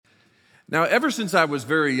Now, ever since I was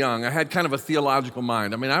very young, I had kind of a theological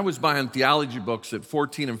mind. I mean, I was buying theology books at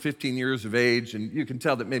 14 and 15 years of age, and you can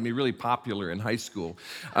tell that made me really popular in high school,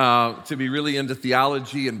 to be really into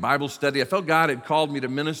theology and Bible study. I felt God had called me to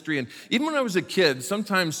ministry, and even when I was a kid,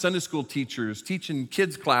 sometimes Sunday school teachers teaching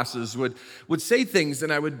kids classes would say things,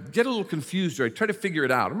 and I would get a little confused, or I'd try to figure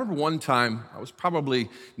it out. I remember one time, I was probably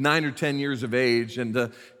 9 or 10 years of age, and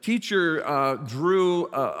the teacher drew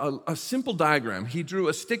a simple diagram. He drew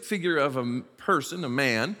a stick figure of a person, a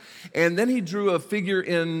man, and then he drew a figure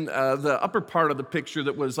in the upper part of the picture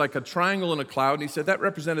that was like a triangle and a cloud, and he said that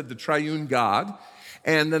represented the triune God,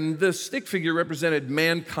 and then this stick figure represented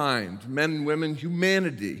mankind, men and women,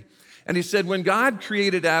 humanity. And he said when God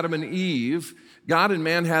created Adam and Eve, God and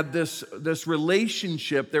man had this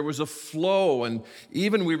relationship. There was a flow, and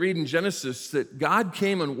even we read in Genesis that God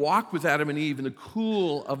came and walked with Adam and Eve in the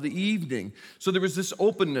cool of the evening. So there was this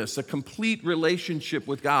openness, a complete relationship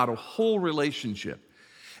with God, a whole relationship.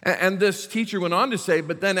 And this teacher went on to say,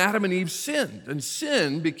 but then Adam and Eve sinned, and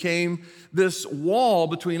sin became this wall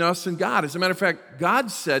between us and God. As a matter of fact, God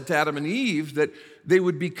said to Adam and Eve that they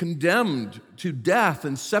would be condemned to death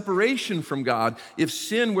and separation from God if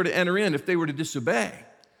sin were to enter in, if they were to disobey,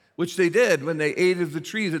 which they did when they ate of the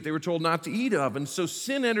tree that they were told not to eat of. And so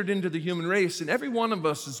sin entered into the human race, and every one of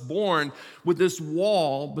us is born with this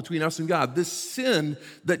wall between us and God, this sin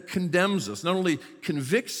that condemns us, not only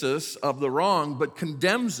convicts us of the wrong, but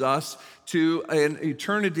condemns us to an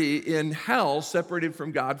eternity in hell separated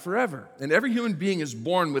from God forever. And every human being is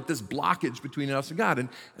born with this blockage between us and God. And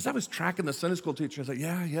as I was tracking the Sunday school teacher, I was like,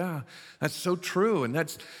 yeah, that's so true. And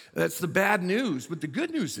that's the bad news. But the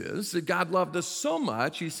good news is that God loved us so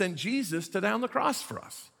much, he sent Jesus to die on the cross for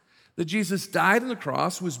us. That Jesus died on the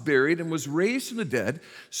cross, was buried, and was raised from the dead,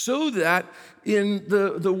 so that in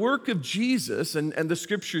the work of Jesus, and the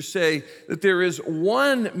scriptures say that there is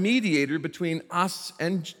one mediator between us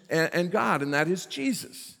and God, and that is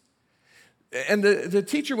Jesus. And the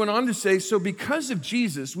teacher went on to say, so because of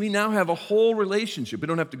Jesus, we now have a whole relationship. We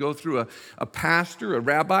don't have to go through a pastor, a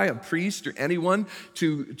rabbi, a priest, or anyone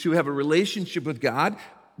to have a relationship with God.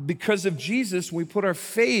 Because of Jesus, when we put our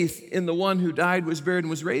faith in the one who died, was buried, and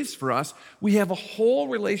was raised for us, we have a whole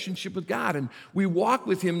relationship with God. And we walk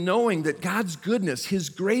with him knowing that God's goodness, his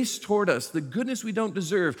grace toward us, the goodness we don't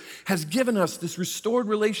deserve, has given us this restored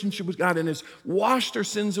relationship with God and has washed our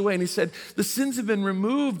sins away. And he said, the sins have been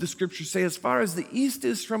removed, the scriptures say, as far as the east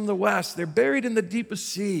is from the west. They're buried in the deepest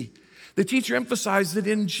sea. The teacher emphasized that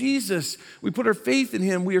in Jesus, we put our faith in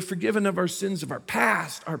him, we are forgiven of our sins of our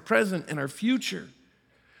past, our present, and our future.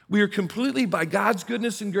 We are completely, by God's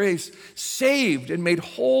goodness and grace, saved and made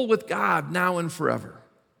whole with God now and forever.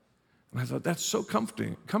 And I thought, that's so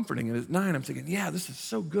comforting. And at 9, I'm thinking, yeah, this is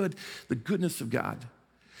so good, the goodness of God.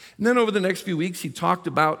 And then over the next few weeks, he talked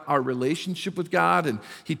about our relationship with God, and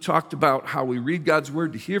he talked about how we read God's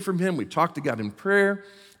word to hear from him. We talk to God in prayer.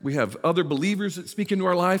 We have other believers that speak into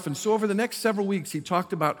our life. And so over the next several weeks, he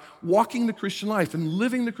talked about walking the Christian life and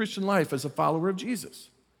living the Christian life as a follower of Jesus.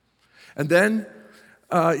 And then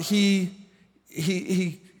he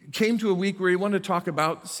came to a week where he wanted to talk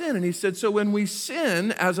about sin. And he said, so when we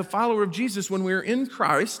sin as a follower of Jesus, when we're in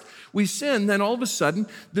Christ, we sin, then all of a sudden,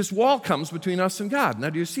 this wall comes between us and God. Now,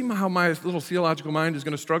 do you see how my little theological mind is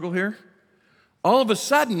going to struggle here? All of a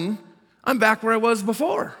sudden, I'm back where I was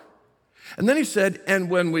before. And then he said, and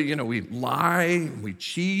when we lie, and we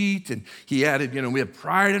cheat, and he added, we have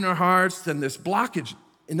pride in our hearts, then this blockage.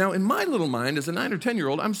 And now in my little mind, as a 9 or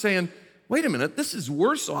 10-year-old, I'm saying, wait a minute, this is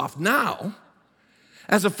worse off now.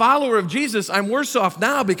 As a follower of Jesus, I'm worse off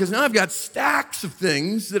now because now I've got stacks of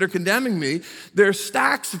things that are condemning me. There are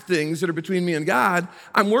stacks of things that are between me and God.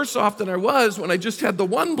 I'm worse off than I was when I just had the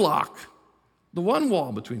one block, the one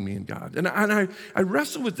wall between me and God. And I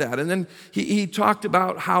wrestled with that. And then he talked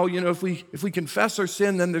about how, if we confess our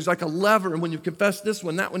sin, then there's like a lever. And when you confess this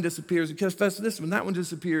one, that one disappears. You confess this one, that one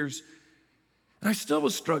disappears. And I still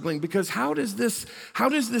was struggling because how does this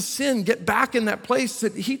sin get back in that place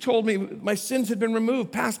that he told me my sins had been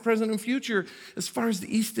removed, past, present, and future, as far as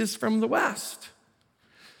the east is from the west?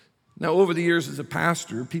 Now, over the years as a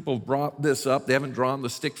pastor, people brought this up. They haven't drawn the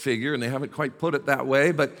stick figure, and they haven't quite put it that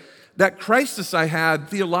way. But that crisis I had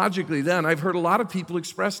theologically then, I've heard a lot of people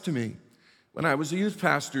express to me. When I was a youth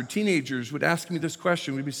pastor, teenagers would ask me this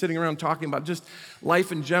question. We'd be sitting around talking about just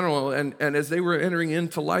life in general, and as they were entering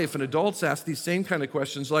into life, and adults asked these same kind of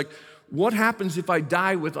questions like, what happens if I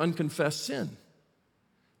die with unconfessed sin?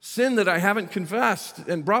 Sin that I haven't confessed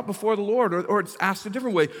and brought before the Lord, or it's asked a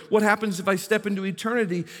different way. What happens if I step into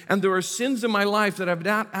eternity and there are sins in my life that I've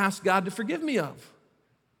not asked God to forgive me of?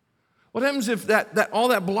 What happens if all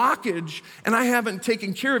that blockage, and I haven't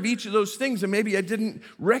taken care of each of those things, and maybe I didn't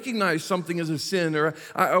recognize something as a sin, or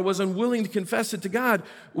I was unwilling to confess it to God?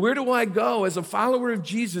 Where do I go as a follower of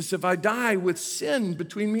Jesus if I die with sin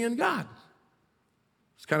between me and God?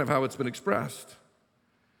 It's kind of how it's been expressed.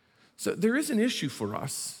 So there is an issue for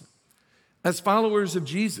us as followers of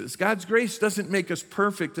Jesus. God's grace doesn't make us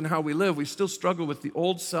perfect in how we live. We still struggle with the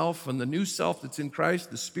old self and the new self that's in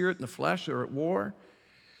Christ. The spirit and the flesh are at war.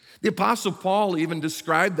 The Apostle Paul even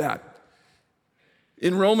described that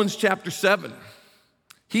in Romans chapter 7.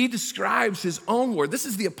 He describes his own war. This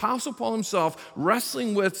is the Apostle Paul himself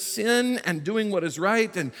wrestling with sin and doing what is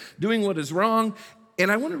right and doing what is wrong.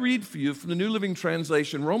 And I want to read for you from the New Living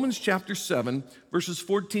Translation, Romans chapter 7, verses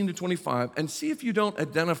 14 to 25, and see if you don't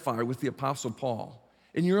identify with the Apostle Paul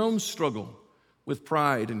in your own struggle with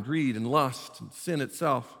pride and greed and lust and sin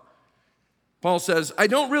itself. Paul says, I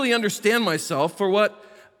don't really understand myself, for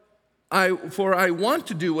I want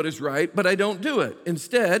to do what is right, but I don't do it.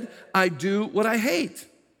 Instead, I do what I hate.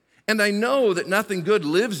 And I know that nothing good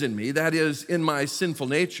lives in me, that is, in my sinful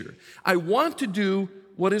nature. I want to do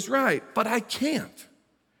what is right, but I can't.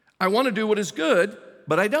 I want to do what is good,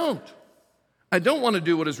 but I don't. I don't want to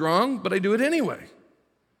do what is wrong, but I do it anyway.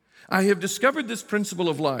 I have discovered this principle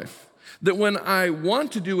of life, that when I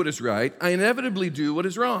want to do what is right, I inevitably do what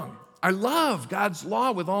is wrong. I love God's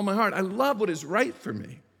law with all my heart. I love what is right for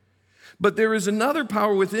me. But there is another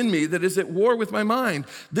power within me that is at war with my mind.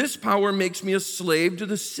 This power makes me a slave to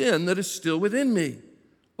the sin that is still within me.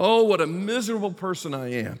 Oh, what a miserable person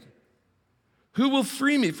I am. Who will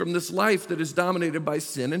free me from this life that is dominated by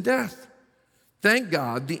sin and death? Thank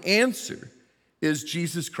God, the answer is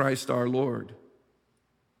Jesus Christ our Lord.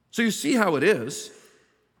 So you see how it is.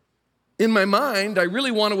 In my mind, I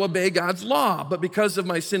really want to obey God's law, but because of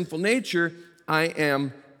my sinful nature, I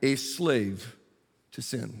am a slave to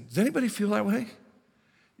sin. Does anybody feel that way?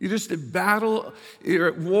 You're just at battle, you're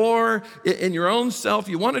at war in your own self.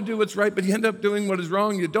 You want to do what's right, but you end up doing what is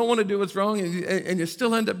wrong. You don't want to do what's wrong, and you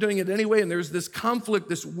still end up doing it anyway, and there's this conflict,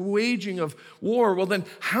 this waging of war. Well, then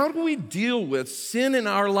how do we deal with sin in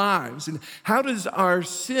our lives? And how does our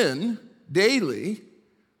sin daily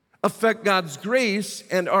affect God's grace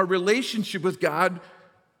and our relationship with God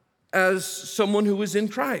as someone who is in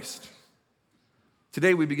Christ?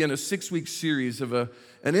 Today we begin a 6-week series of an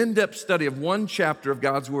in-depth study of one chapter of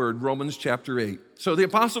God's Word, Romans chapter 8. So the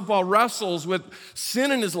Apostle Paul wrestles with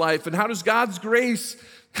sin in his life, and how does God's grace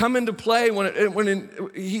come into play when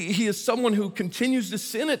he is someone who continues to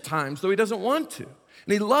sin at times, though he doesn't want to.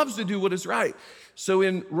 And he loves to do what is right. So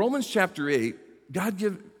in Romans chapter 8, God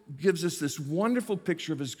gives us this wonderful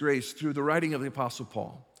picture of his grace through the writing of the Apostle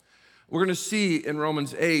Paul. We're going to see in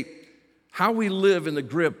Romans 8 how we live in the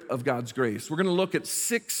grip of God's grace. We're going to look at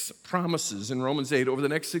 6 promises in Romans 8 over the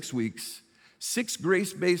next 6 weeks, 6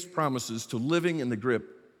 grace-based promises to living in the grip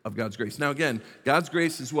of God's grace. Now again, God's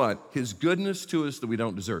grace is what? His goodness to us that we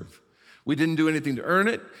don't deserve. We didn't do anything to earn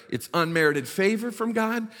it. It's unmerited favor from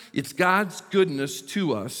God. It's God's goodness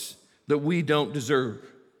to us that we don't deserve.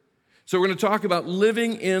 So we're going to talk about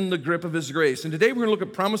living in the grip of his grace. And today we're going to look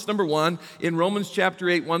at promise number 1 in Romans chapter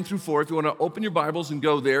 8, 1 through 4. If you want to open your Bibles and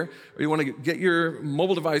go there, or you want to get your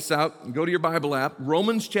mobile device out and go to your Bible app,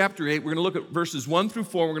 Romans chapter 8, we're going to look at verses 1 through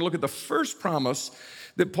 4. We're going to look at the first promise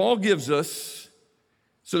that Paul gives us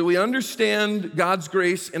so that we understand God's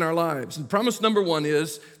grace in our lives. And promise number 1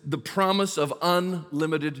 is the promise of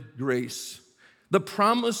unlimited grace. The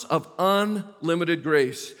promise of unlimited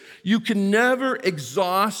grace. You can never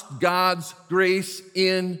exhaust God's grace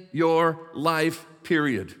in your life,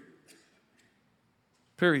 period.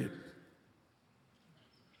 Period.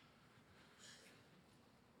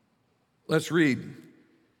 Let's read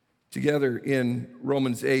together in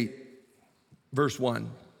Romans 8, verse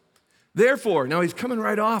 1. Therefore, now he's coming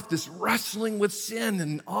right off this wrestling with sin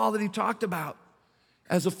and all that he talked about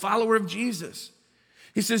as a follower of Jesus.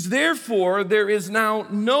 He says, therefore, there is now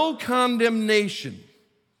no condemnation.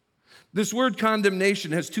 This word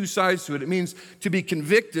condemnation has 2 sides to it. It means to be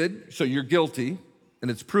convicted, so you're guilty,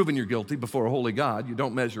 and it's proven you're guilty before a holy God. You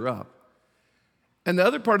don't measure up. And the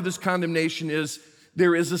other part of this condemnation is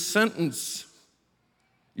there is a sentence.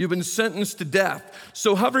 You've been sentenced to death.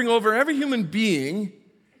 So hovering over every human being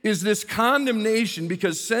is this condemnation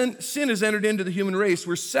because sin has entered into the human race.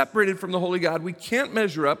 We're separated from the holy God. We can't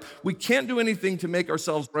measure up. We can't do anything to make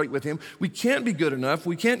ourselves right with him. We can't be good enough.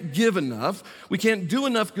 We can't give enough. We can't do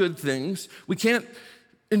enough good things. We can't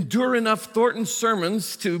endure enough Thornton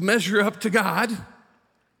sermons to measure up to God.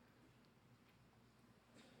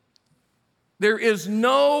 There is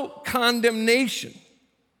no condemnation.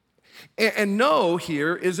 And no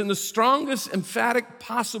here is in the strongest, emphatic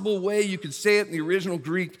possible way you could say it in the original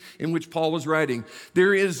Greek in which Paul was writing.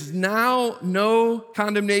 There is now no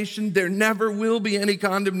condemnation. There never will be any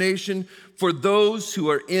condemnation for those who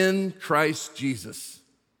are in Christ Jesus.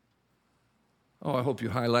 Oh, I hope you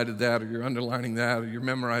highlighted that, or you're underlining that, or you're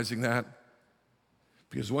memorizing that.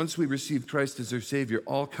 Because once we receive Christ as our Savior,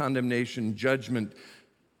 all condemnation, judgment,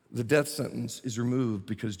 the death sentence is removed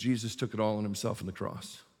because Jesus took it all on himself on the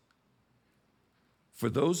cross. For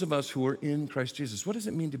those of us who are in Christ Jesus, what does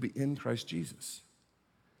it mean to be in Christ Jesus?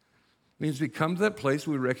 It means we come to that place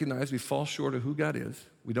where we recognize we fall short of who God is.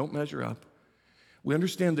 We don't measure up. We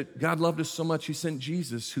understand that God loved us so much, he sent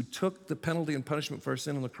Jesus, who took the penalty and punishment for our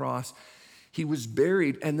sin on the cross. He was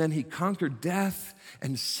buried, and then he conquered death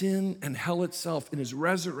and sin and hell itself in his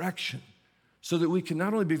resurrection, so that we can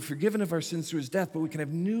not only be forgiven of our sins through his death, but we can have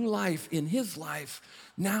new life in his life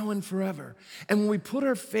now and forever. And when we put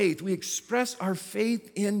our faith, we express our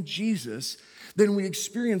faith in Jesus, then we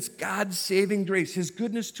experience God's saving grace, his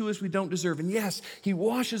goodness to us we don't deserve. And yes, he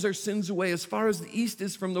washes our sins away as far as the east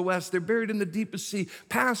is from the west. They're buried in the deepest sea,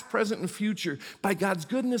 past, present, and future, by God's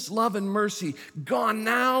goodness, love, and mercy, gone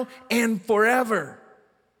now and forever.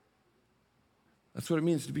 That's what it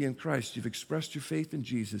means to be in Christ. You've expressed your faith in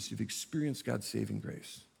Jesus. You've experienced God's saving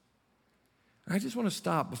grace. I just want to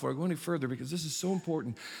stop before I go any further because this is so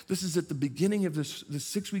important. This is at the beginning of this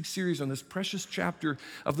 6-week series on this precious chapter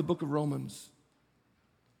of the book of Romans.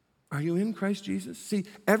 Are you in Christ Jesus? See,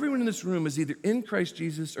 everyone in this room is either in Christ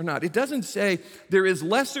Jesus or not. It doesn't say there is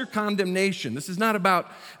lesser condemnation. This is not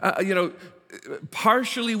about,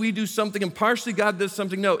 partially we do something and partially God does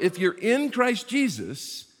something. No, if you're in Christ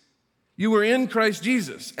Jesus, you are in Christ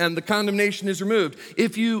Jesus, and the condemnation is removed.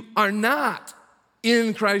 If you are not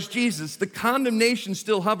in Christ Jesus, the condemnation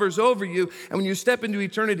still hovers over you, and when you step into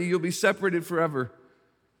eternity, you'll be separated forever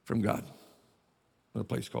from God in a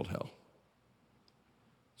place called hell.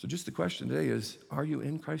 So just the question today is, are you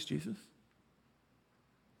in Christ Jesus?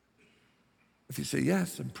 If you say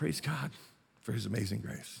yes, then praise God for his amazing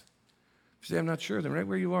grace. If you say, I'm not sure, then right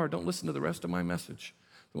where you are, don't listen to the rest of my message.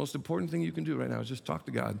 The most important thing you can do right now is just talk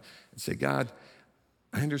to God and say, God,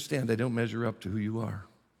 I understand I don't measure up to who you are.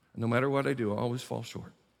 And no matter what I do, I always fall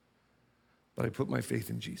short. But I put my faith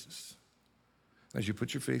in Jesus. As you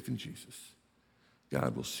put your faith in Jesus,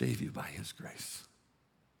 God will save you by his grace.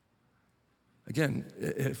 Again,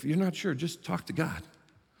 if you're not sure, just talk to God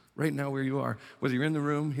right now where you are. Whether you're in the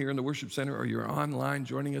room here in the worship center or you're online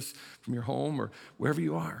joining us from your home or wherever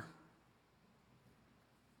you are.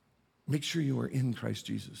 Make sure you are in Christ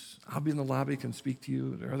Jesus. I'll be in the lobby, can speak to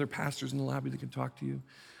you. There are other pastors in the lobby that can talk to you.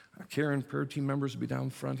 Karen, prayer team members will be down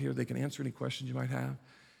front here. They can answer any questions you might have.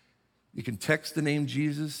 You can text the name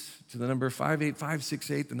Jesus to the number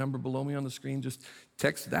 58568, the number below me on the screen. Just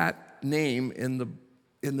text that name in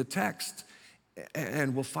the text,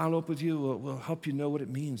 and we'll follow up with you. We'll help you know what it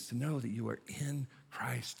means to know that you are in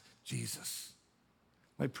Christ Jesus.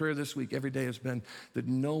 My prayer this week, every day, has been that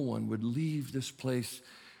no one would leave this place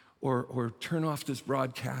or turn off this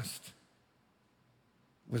broadcast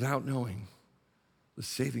without knowing the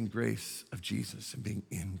saving grace of Jesus and being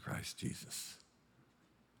in Christ Jesus.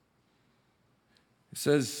 It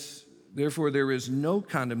says, therefore, there is no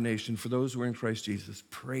condemnation for those who are in Christ Jesus.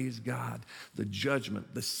 Praise God. The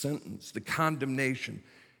judgment, the sentence, the condemnation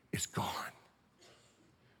is gone.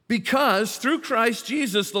 Because through Christ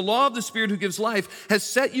Jesus, the law of the Spirit who gives life has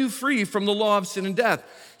set you free from the law of sin and death.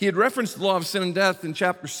 He had referenced the law of sin and death in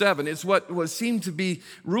chapter 7. It's what seemed to be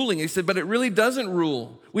ruling. He said, but it really doesn't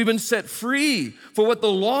rule. We've been set free for what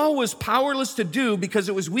the law was powerless to do because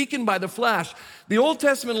it was weakened by the flesh. The Old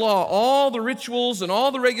Testament law, all the rituals and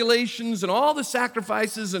all the regulations and all the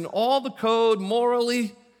sacrifices and all the code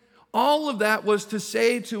morally, all of that was to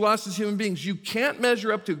say to us as human beings, you can't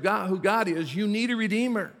measure up to God, who God is. You need a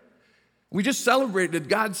Redeemer. We just celebrated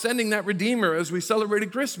God sending that Redeemer as we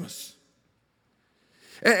celebrated Christmas.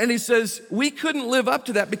 And he says, we couldn't live up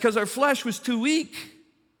to that because our flesh was too weak.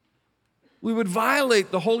 We would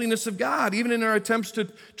violate the holiness of God, even in our attempts to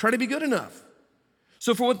try to be good enough.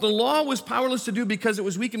 So for what the law was powerless to do because it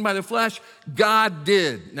was weakened by the flesh, God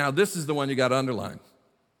did. Now this is the one you got to underline.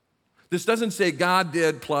 This doesn't say God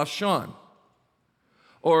did plus Sean.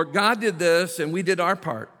 Or God did this and we did our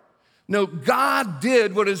part. No, God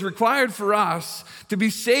did what is required for us to be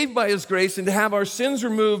saved by his grace and to have our sins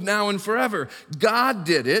removed now and forever. God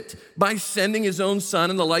did it by sending his own son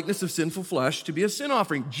in the likeness of sinful flesh to be a sin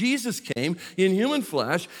offering. Jesus came in human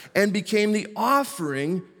flesh and became the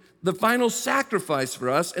offering, the final sacrifice for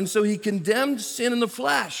us, and so he condemned sin in the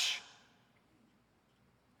flesh.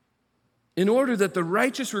 in order that the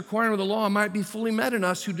righteous requirement of the law might be fully met in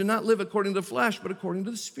us who do not live according to the flesh, but according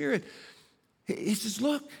to the Spirit. He says,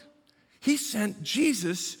 look, he sent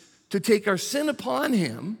Jesus to take our sin upon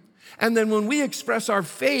him, and then when we express our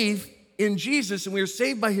faith in Jesus and we are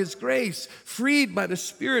saved by his grace, freed by the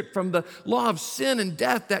Spirit from the law of sin and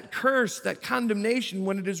death, that curse, that condemnation,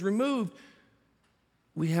 when it is removed,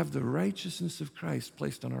 we have the righteousness of Christ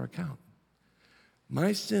placed on our account.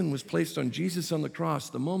 My sin was placed on Jesus on the cross.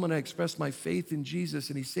 The moment I expressed my faith in Jesus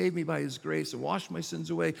and he saved me by his grace and washed my sins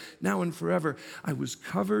away now and forever, I was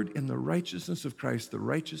covered in the righteousness of Christ. The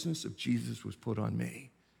righteousness of Jesus was put on me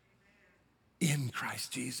in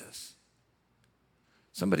Christ Jesus.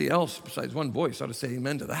 Somebody else besides one voice ought to say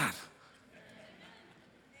amen to that.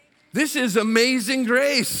 This is amazing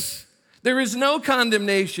grace. There is no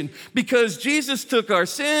condemnation because Jesus took our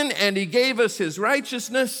sin and he gave us his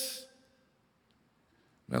righteousness.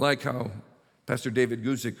 I like how Pastor David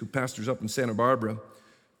Guzik, who pastors up in Santa Barbara,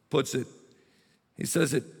 puts it. He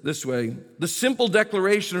says it this way: the simple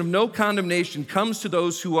declaration of no condemnation comes to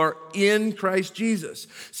those who are in Christ Jesus.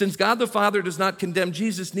 Since God the Father does not condemn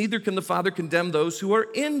Jesus, neither can the Father condemn those who are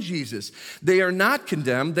in Jesus. They are not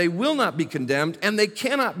condemned, they will not be condemned, and they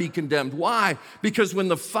cannot be condemned. Why? Because when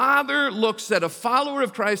the Father looks at a follower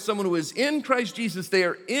of Christ, someone who is in Christ Jesus, they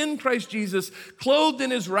are in Christ Jesus, clothed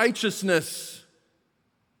in his righteousness.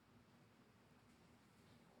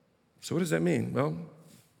 So what does that mean? Well,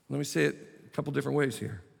 let me say it a couple different ways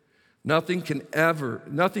here. Nothing you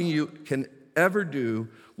can ever do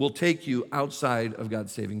will take you outside of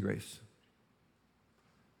God's saving grace.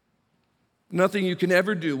 Nothing you can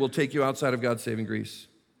ever do will take you outside of God's saving grace.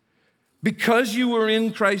 Because you are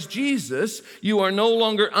in Christ Jesus, you are no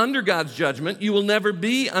longer under God's judgment. You will never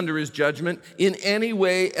be under his judgment in any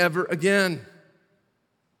way ever again.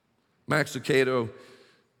 Max Lucado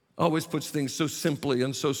always puts things so simply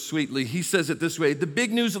and so sweetly. He says it this way: the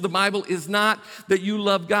big news of the Bible is not that you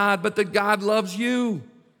love God, but that God loves you.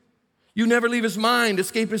 You never leave his mind,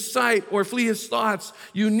 escape his sight, or flee his thoughts.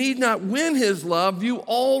 You need not win his love. You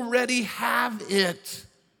already have it.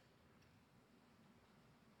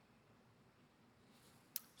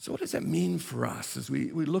 So what does that mean for us as we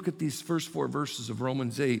look at these first 4 verses of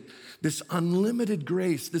Romans 8? This unlimited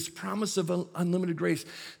grace, this promise of unlimited grace,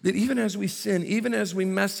 that even as we sin, even as we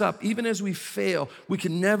mess up, even as we fail, we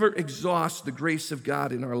can never exhaust the grace of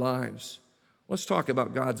God in our lives. Let's talk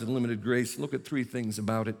about God's unlimited grace. Look at 3 things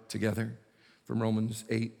about it together from Romans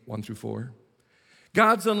 8, 1 through 4.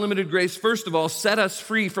 God's unlimited grace, first of all, set us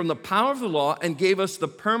free from the power of the law and gave us the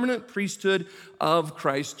permanent priesthood of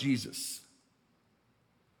Christ Jesus.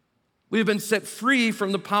 We have been set free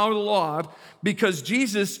from the power of the law because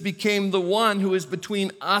Jesus became the one who is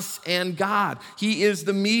between us and God. He is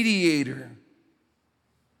the mediator.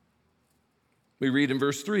 We read in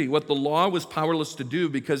verse 3, what the law was powerless to do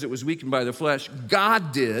because it was weakened by the flesh,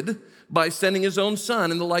 God did by sending his own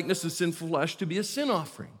Son in the likeness of sinful flesh to be a sin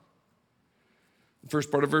offering. The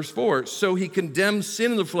first part of verse 4, so he condemned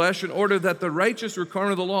sin in the flesh in order that the righteous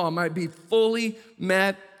requirement of the law might be fully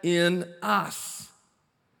met in us.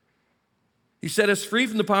 He set us free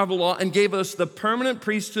from the power of the law and gave us the permanent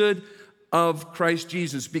priesthood of Christ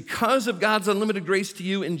Jesus. Because of God's unlimited grace to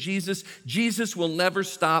you in Jesus, Jesus will never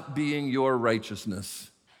stop being your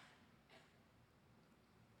righteousness.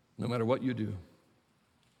 No matter what you do,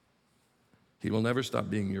 he will never stop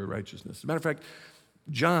being your righteousness. As a matter of fact,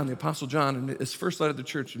 John, the Apostle John, in his first letter to the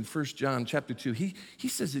church in 1 John chapter 2, he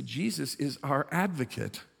says that Jesus is our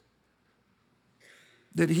advocate.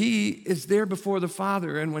 That he is there before the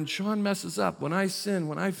Father, and when Sean messes up, when I sin,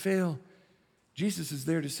 when I fail, Jesus is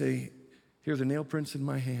there to say, here are the nail prints in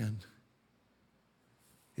my hand.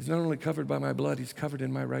 He's not only covered by my blood, he's covered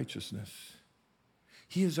in my righteousness.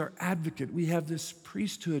 He is our advocate. We have this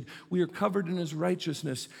priesthood. We are covered in his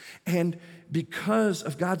righteousness. And because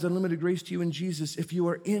of God's unlimited grace to you in Jesus, if you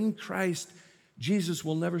are in Christ, Jesus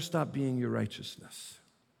will never stop being your righteousness.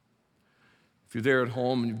 If you're there at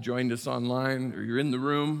home and you've joined us online or you're in the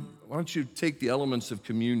room, why don't you take the elements of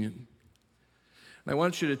communion? And I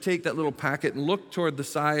want you to take that little packet and look toward the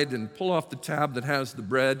side and pull off the tab that has the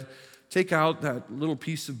bread. Take out that little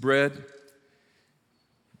piece of bread.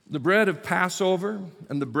 The bread of Passover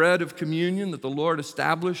and the bread of communion that the Lord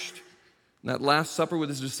established in that Last Supper with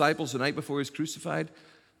his disciples the night before he was crucified.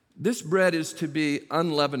 This bread is to be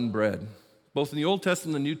unleavened bread. Both in the Old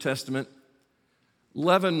Testament and the New Testament,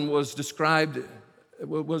 leaven was a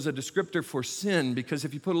descriptor for sin, because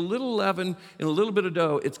if you put a little leaven in a little bit of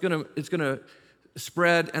dough, it's gonna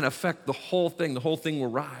spread and affect the whole thing. The whole thing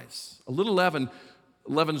will rise. A little leaven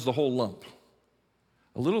leavens the whole lump.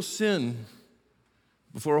 A little sin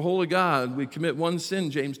Before a holy God, we commit one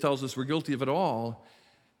sin, James tells us we're guilty of it all.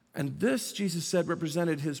 And this, Jesus said,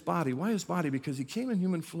 represented his body. Why his body? Because he came in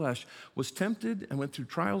human flesh, was tempted, and went through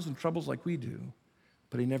trials and troubles like we do,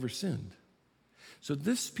 but he never sinned. So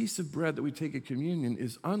this piece of bread that we take at communion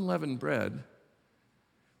is unleavened bread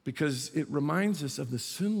because it reminds us of the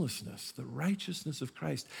sinlessness, the righteousness of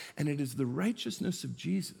Christ. And it is the righteousness of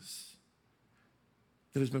Jesus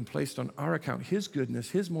that has been placed on our account, his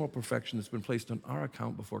goodness, his moral perfection that's been placed on our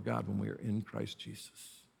account before God when we are in Christ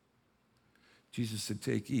Jesus. Jesus said,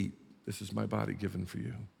 take, eat. This is my body given for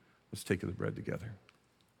you. Let's take of the bread together.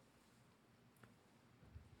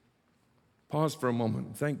 Pause for a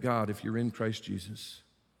moment. Thank God if you're in Christ Jesus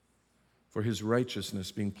for his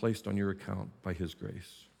righteousness being placed on your account by his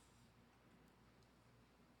grace.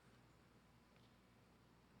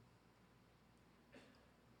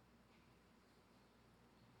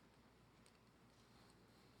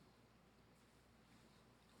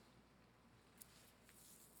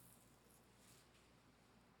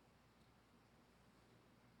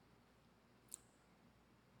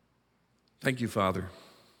 Thank you, Father,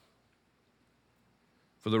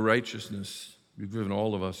 for the righteousness you've given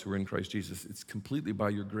all of us who are in Christ Jesus. It's completely by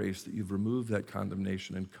your grace that you've removed that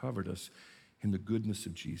condemnation and covered us in the goodness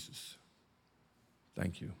of Jesus.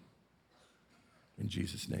 Thank you. In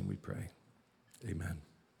Jesus' name we pray. Amen.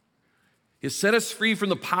 He has set us free from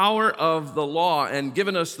the power of the law and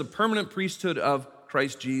given us the permanent priesthood of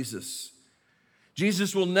Christ Jesus.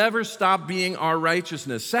 Jesus will never stop being our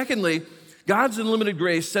righteousness. Secondly, God's unlimited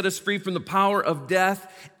grace set us free from the power of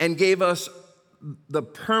death and gave us the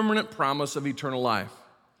permanent promise of eternal life.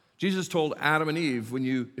 Jesus told Adam and Eve,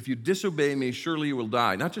 if you disobey me, surely you will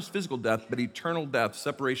die. Not just physical death, but eternal death,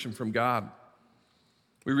 separation from God.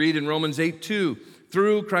 We read in Romans 8:2,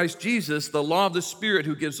 through Christ Jesus, the law of the Spirit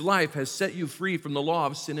who gives life has set you free from the law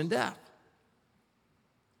of sin and death.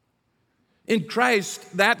 In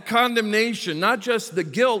Christ, that condemnation, not just the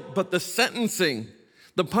guilt, but the sentencing,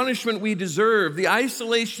 the punishment we deserve, the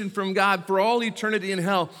isolation from God for all eternity in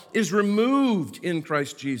hell is removed in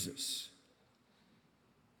Christ Jesus.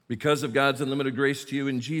 Because of God's unlimited grace to you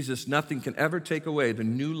in Jesus, nothing can ever take away the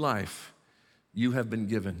new life you have been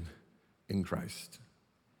given in Christ.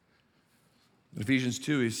 In Ephesians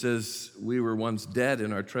 2, he says, we were once dead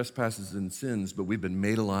in our trespasses and sins, but we've been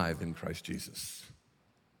made alive in Christ Jesus.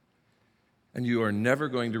 And you are never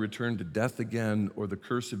going to return to death again or the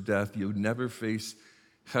curse of death. You would never face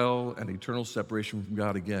hell and eternal separation from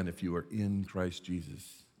God again if you are in Christ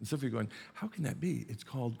Jesus. And some of you are going, how can that be? It's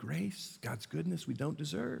called grace, God's goodness we don't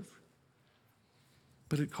deserve.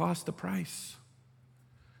 But it cost a price.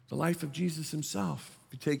 The life of Jesus himself.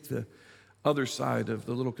 If you take the other side of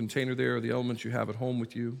the little container there, the elements you have at home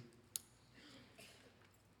with you,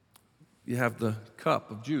 you have the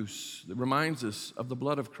cup of juice that reminds us of the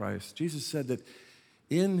blood of Christ. Jesus said that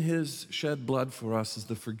in his shed blood for us is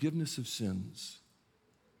the forgiveness of sins.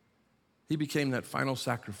 He became that final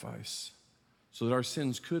sacrifice so that our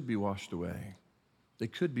sins could be washed away. They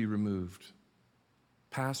could be removed,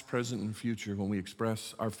 past, present, and future, when we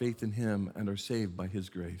express our faith in him and are saved by his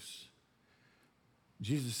grace.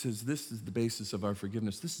 Jesus says this is the basis of our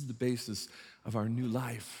forgiveness. This is the basis of our new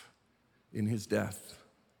life in his death.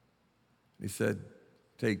 He said,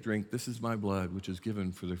 take, drink, this is my blood, which is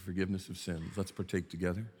given for the forgiveness of sins. Let's partake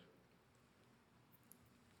together.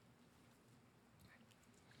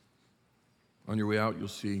 On your way out, you'll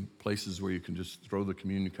see places where you can just throw the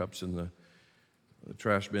communion cups in the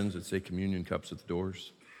trash bins that say communion cups at the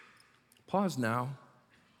doors. Pause now.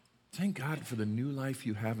 Thank God for the new life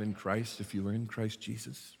you have in Christ if you are in Christ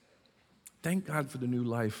Jesus. Thank God for the new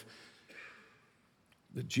life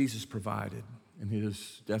that Jesus provided in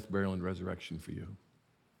his death, burial, and resurrection for you.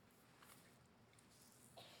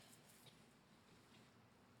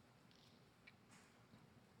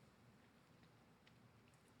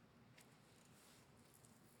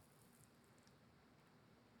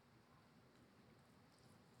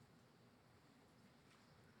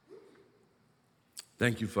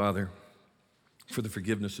 Thank you, Father, for the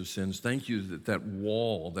forgiveness of sins. Thank you that that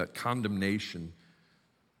wall, that condemnation,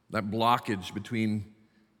 that blockage between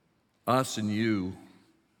us and you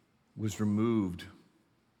was removed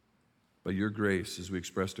by your grace as we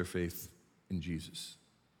expressed our faith in Jesus.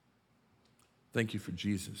 Thank you for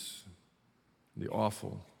Jesus, the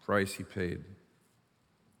awful price he paid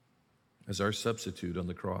as our substitute on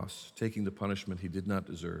the cross, taking the punishment he did not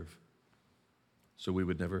deserve, so we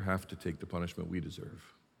would never have to take the punishment we deserve.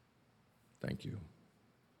 Thank you.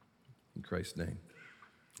 In Christ's name,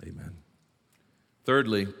 amen.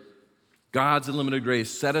 Thirdly, God's unlimited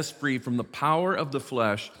grace set us free from the power of the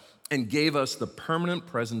flesh and gave us the permanent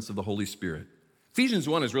presence of the Holy Spirit. Ephesians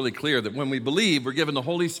 1 is really clear that when we believe, we're given the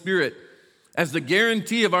Holy Spirit as the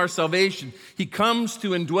guarantee of our salvation. He comes to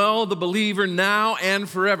indwell the believer now and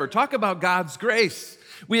forever. Talk about God's grace.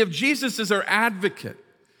 We have Jesus as our advocate.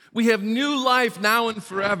 We have new life now and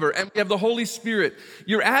forever, and we have the Holy Spirit.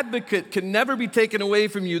 Your advocate can never be taken away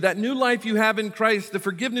from you. That new life you have in Christ, the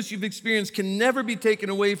forgiveness you've experienced can never be taken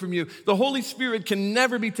away from you. The Holy Spirit can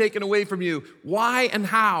never be taken away from you. Why and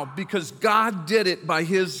how? Because God did it by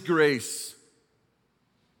His grace.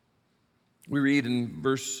 We read in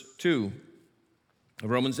verse 2 of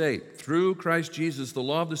Romans 8, through Christ Jesus, the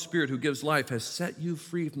law of the Spirit who gives life has set you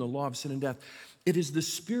free from the law of sin and death. It is the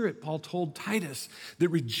Spirit, Paul told Titus, that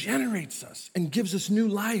regenerates us and gives us new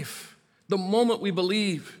life the moment we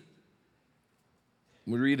believe.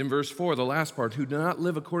 We read in verse 4, the last part, who do not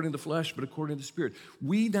live according to the flesh, but according to the Spirit.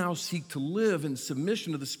 We now seek to live in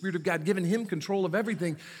submission to the Spirit of God, giving Him control of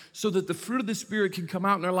everything so that the fruit of the Spirit can come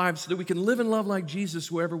out in our lives so that we can live and love like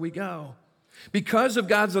Jesus wherever we go. Because of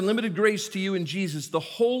God's unlimited grace to you in Jesus, the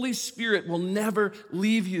Holy Spirit will never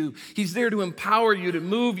leave you. He's there to empower you, to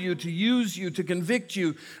move you, to use you, to convict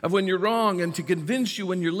you of when you're wrong, and to convince you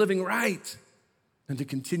when you're living right, and to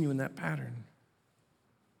continue in that pattern.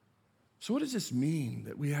 So what does this mean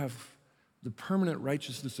that we have the permanent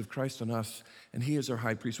righteousness of Christ on us, and He is our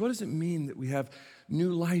high priest? What does it mean that we have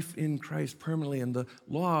new life in Christ permanently, and the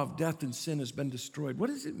law of death and sin has been destroyed?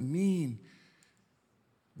 What does it mean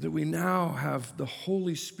that we now have the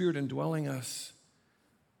Holy Spirit indwelling us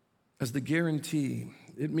as the guarantee?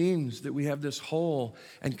 It means that we have this whole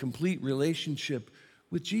and complete relationship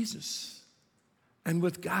with Jesus and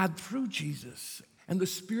with God through Jesus and the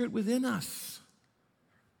Spirit within us.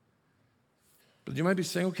 But you might be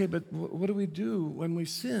saying, okay, but what do we do when we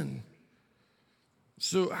sin?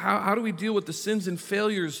 So how do we deal with the sins and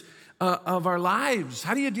failures of our lives?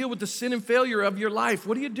 How do you deal with the sin and failure of your life?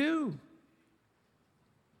 What do you do?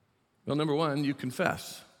 Well, number one, you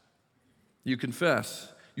confess. You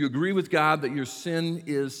confess. You agree with God that your sin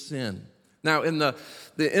is sin. Now, in the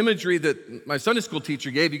imagery that my Sunday school teacher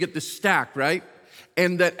gave, you get this stack, right?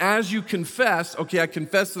 And that as you confess, okay, I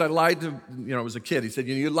confess that I lied to, I was a kid. He said,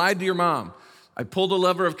 you lied to your mom. I pulled a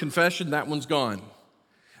lever of confession, that one's gone.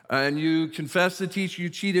 And you confess to the teacher you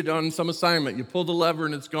cheated on some assignment. You pulled the lever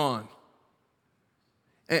and it's gone.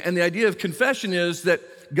 And the idea of confession is that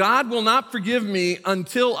God will not forgive me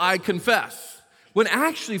until I confess. When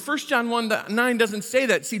actually, 1 John 1:9 doesn't say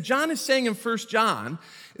that. See, John is saying in 1 John,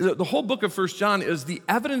 the whole book of 1 John is the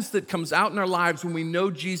evidence that comes out in our lives when we know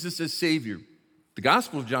Jesus as Savior. The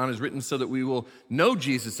Gospel of John is written so that we will know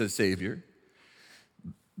Jesus as Savior.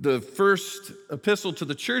 The first epistle to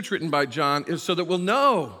the church written by John is so that we'll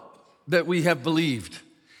know that we have believed.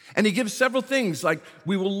 And he gives several things like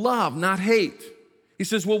we will love, not hate. He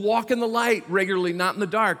says, we'll walk in the light regularly, not in the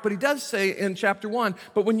dark. But he does say in chapter 1,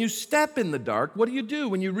 but when you step in the dark, what do?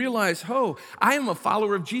 When you realize, I am a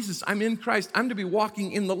follower of Jesus. I'm in Christ. I'm to be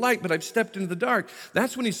walking in the light, but I've stepped into the dark.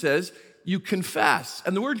 That's when he says, you confess.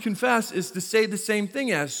 And the word confess is to say the same thing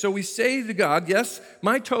as. So we say to God, yes,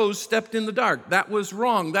 my toes stepped in the dark. That was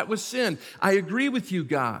wrong. That was sin. I agree with you,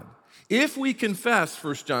 God. If we confess,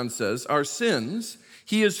 1 John says, our sins,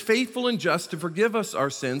 He is faithful and just to forgive us our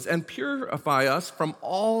sins and purify us from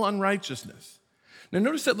all unrighteousness. Now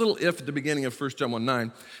notice that little if at the beginning of 1 John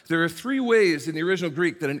 1:9. There are three ways in the original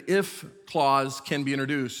Greek that an if clause can be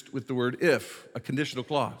introduced with the word if, a conditional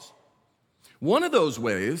clause. One of those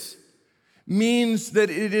ways means that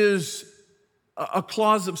it is a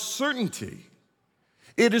clause of certainty.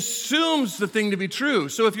 It assumes the thing to be true.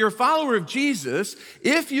 So if you're a follower of Jesus,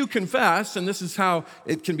 if you confess, and this is how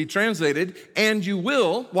it can be translated, and you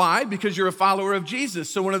will, why? Because you're a follower of Jesus.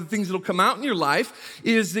 So one of the things that will come out in your life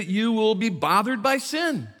is that you will be bothered by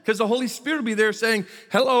sin because the Holy Spirit will be there saying,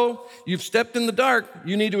 hello, you've stepped in the dark.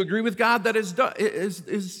 You need to agree with God that is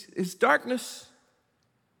darkness.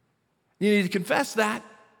 You need to confess that.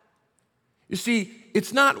 You see,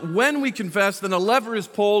 it's not when we confess, then a lever is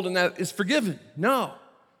pulled and that is forgiven. No.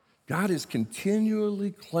 God is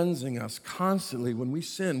continually cleansing us constantly. When we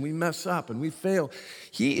sin, we mess up and we fail.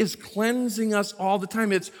 He is cleansing us all the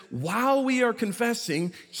time. It's while we are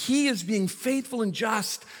confessing, He is being faithful and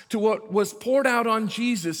just to what was poured out on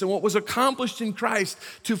Jesus and what was accomplished in Christ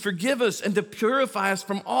to forgive us and to purify us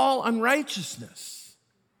from all unrighteousness.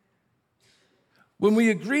 When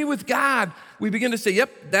we agree with God, we begin to say,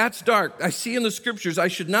 yep, that's dark. I see in the scriptures, I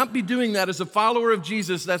should not be doing that as a follower of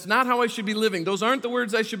Jesus. That's not how I should be living. Those aren't the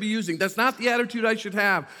words I should be using. That's not the attitude I should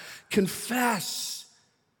have. Confess.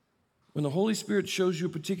 When the Holy Spirit shows you a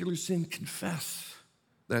particular sin, confess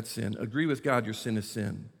that sin. Agree with God, your sin is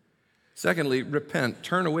sin. Secondly, repent,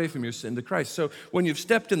 turn away from your sin to Christ. So when you've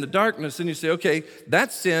stepped in the darkness and you say, okay,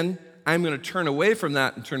 that's sin, I'm going to turn away from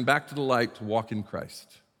that and turn back to the light to walk in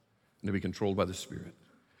Christ and to be controlled by the Spirit.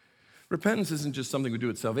 Repentance isn't just something we do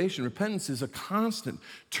at salvation. Repentance is a constant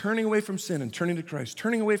turning away from sin and turning to Christ,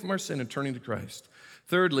 turning away from our sin and turning to Christ.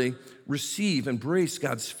 Thirdly, receive, embrace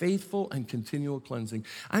God's faithful and continual cleansing.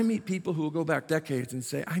 I meet people who will go back decades and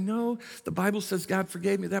say, I know the Bible says God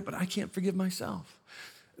forgave me that, but I can't forgive myself.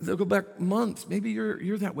 They'll go back months. Maybe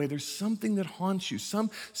you're that way. There's something that haunts you, some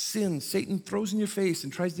sin Satan throws in your face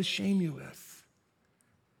and tries to shame you with.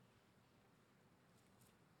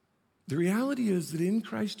 The reality is that in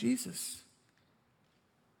Christ Jesus,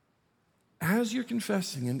 as you're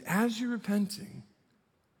confessing and as you're repenting,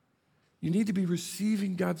 you need to be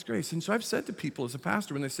receiving God's grace. And so I've said to people as a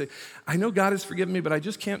pastor when they say, I know God has forgiven me, but I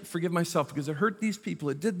just can't forgive myself because it hurt these people,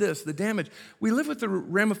 it did this, the damage. We live with the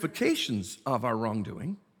ramifications of our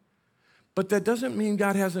wrongdoing, but that doesn't mean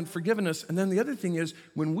God hasn't forgiven us. And then the other thing is,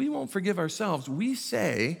 when we won't forgive ourselves, we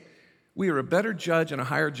say we are a better judge and a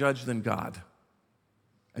higher judge than God.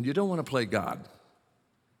 And you don't want to play God.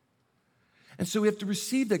 And so we have to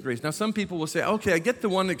receive that grace. Now, some people will say, okay, I get the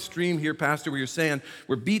one extreme here, Pastor, where you're saying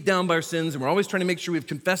we're beat down by our sins and we're always trying to make sure we've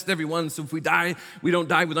confessed every one, so if we die, we don't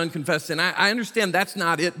die with unconfessed sin. I understand that's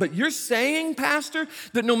not it, but you're saying, Pastor,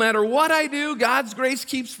 that no matter what I do, God's grace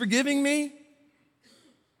keeps forgiving me?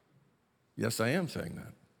 Yes, I am saying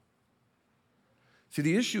that. See,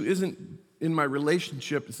 the issue isn't in my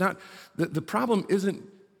relationship. It's not, the problem isn't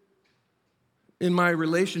in my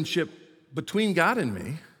relationship between God and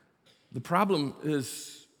me. The problem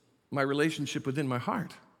is my relationship within my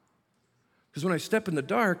heart. Because when I step in the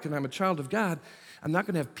dark and I'm a child of God, I'm not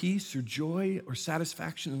going to have peace or joy or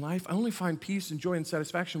satisfaction in life. I only find peace and joy and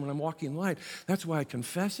satisfaction when I'm walking in light. That's why I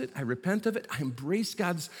confess it, I repent of it, I embrace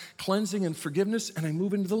God's cleansing and forgiveness, and I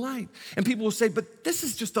move into the light. And people will say, but this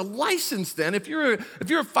is just a license then. If you're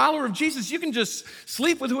a follower of Jesus, you can just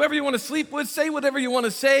sleep with whoever you want to sleep with, say whatever you want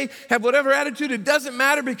to say, have whatever attitude. It doesn't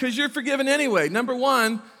matter because you're forgiven anyway. Number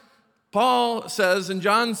one, Paul says and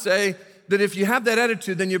John say that if you have that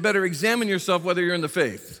attitude, then you better examine yourself whether you're in the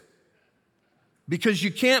faith. Because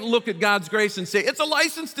you can't look at God's grace and say, it's a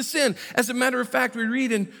license to sin. As a matter of fact, we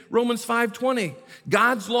read in Romans 5:20,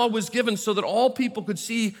 God's law was given so that all people could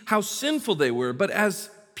see how sinful they were. But as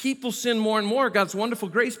people sin more and more, God's wonderful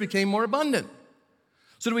grace became more abundant.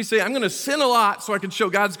 So do we say, I'm going to sin a lot so I can show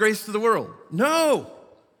God's grace to the world? No.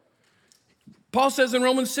 Paul says in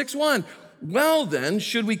Romans 6:1, well then,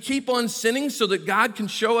 should we keep on sinning so that God can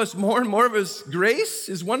show us more and more of his grace,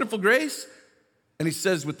 his wonderful grace? And he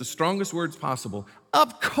says with the strongest words possible,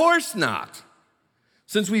 of course not.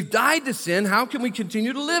 Since we've died to sin, how can we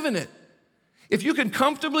continue to live in it? If you can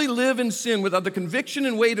comfortably live in sin without the conviction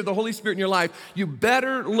and weight of the Holy Spirit in your life, you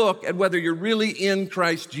better look at whether you're really in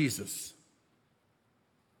Christ Jesus.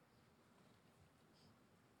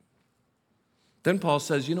 Then Paul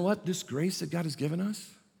says, you know what? This grace that God has given us,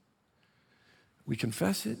 we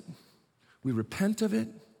confess it, we repent of it,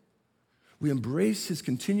 we embrace his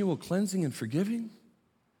continual cleansing and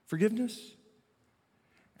forgiveness,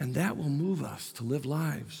 and that will move us to live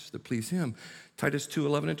lives that please him. Titus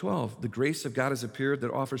 2:11 and 12, the grace of God has appeared that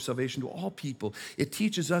offers salvation to all people. It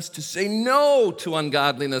teaches us to say no to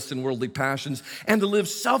ungodliness and worldly passions and to live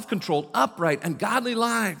self-controlled, upright, and godly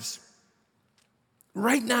lives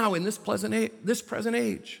right now in this present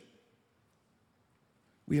age.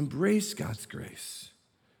 We embrace God's grace,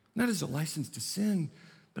 not as a license to sin,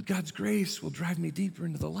 but God's grace will drive me deeper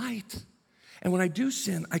into the light. And when I do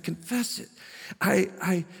sin, I confess it.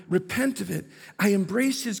 I repent of it. I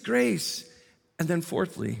embrace his grace. And then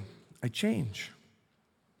fourthly, I change.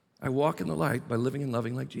 I walk in the light by living and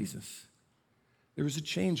loving like Jesus. There is a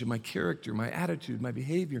change in my character, my attitude, my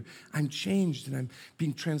behavior. I'm changed and I'm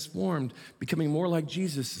being transformed, becoming more like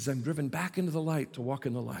Jesus as I'm driven back into the light to walk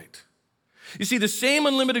in the light. You see, the same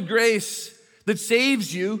unlimited grace that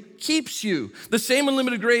saves you keeps you. The same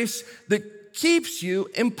unlimited grace that keeps you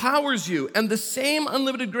empowers you. And the same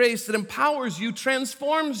unlimited grace that empowers you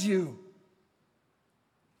transforms you.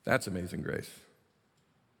 That's amazing grace.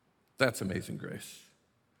 That's amazing grace.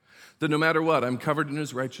 That no matter what, I'm covered in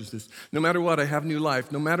his righteousness. No matter what, I have new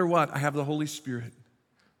life. No matter what, I have the Holy Spirit.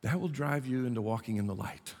 That will drive you into walking in the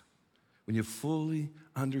light when you fully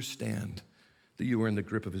understand that you are in the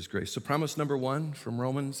grip of his grace. So promise number one from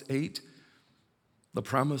Romans 8, the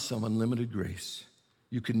promise of unlimited grace.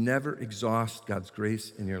 You can never exhaust God's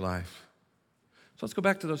grace in your life. So let's go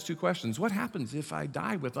back to those two questions. What happens if I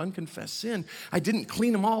die with unconfessed sin? I didn't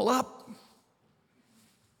clean them all up.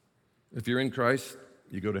 If you're in Christ,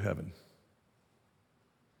 you go to heaven.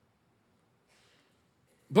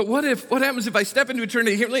 But what happens if I step into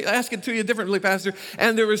eternity? Here, let me ask it to you differently, Pastor.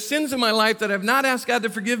 And there were sins in my life that I've not asked God to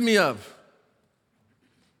forgive me of.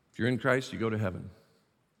 If you're in Christ, you go to heaven.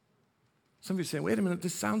 Some of you say, wait a minute,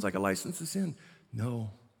 this sounds like a license to sin.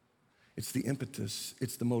 No, it's the impetus,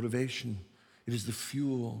 it's the motivation, it is the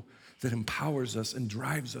fuel that empowers us and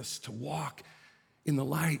drives us to walk in the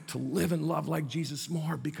light, to live and love like Jesus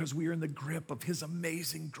more because we are in the grip of his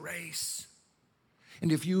amazing grace.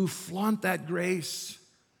 And if you flaunt that grace,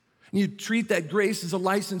 and you treat that grace as a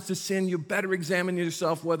license to sin, you better examine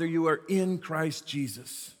yourself whether you are in Christ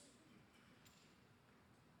Jesus.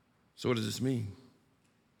 So what does this mean?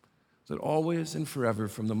 That always and forever,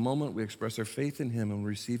 from the moment we express our faith in him and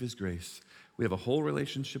receive his grace, we have a whole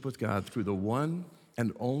relationship with God through the one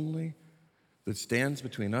and only that stands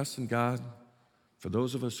between us and God. For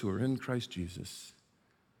those of us who are in Christ Jesus,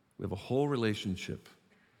 we have a whole relationship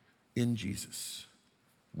in Jesus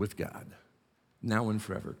with God, now and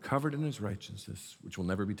forever, covered in his righteousness, which will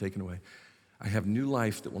never be taken away. I have new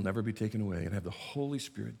life that will never be taken away, and I have the Holy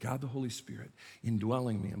Spirit, God the Holy Spirit,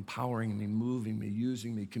 indwelling me, empowering me, moving me,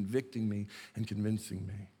 using me, convicting me, and convincing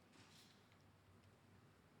me.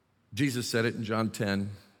 Jesus said it in John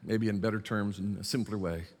 10, maybe in better terms, in a simpler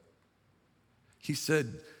way. He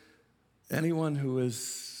said, anyone who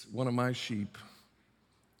is one of my sheep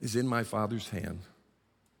is in my Father's hand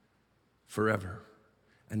forever,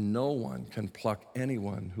 and no one can pluck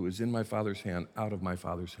anyone who is in my Father's hand out of my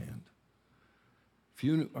Father's hand. If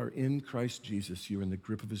you are in Christ Jesus, you're in the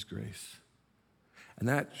grip of his grace. And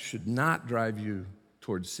that should not drive you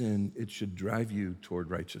toward sin. It should drive you toward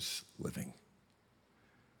righteous living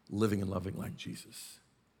and loving like Jesus.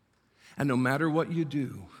 And no matter what you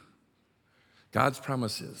do, God's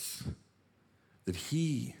promise is that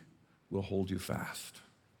he will hold you fast.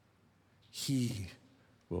 He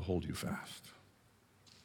will hold you fast.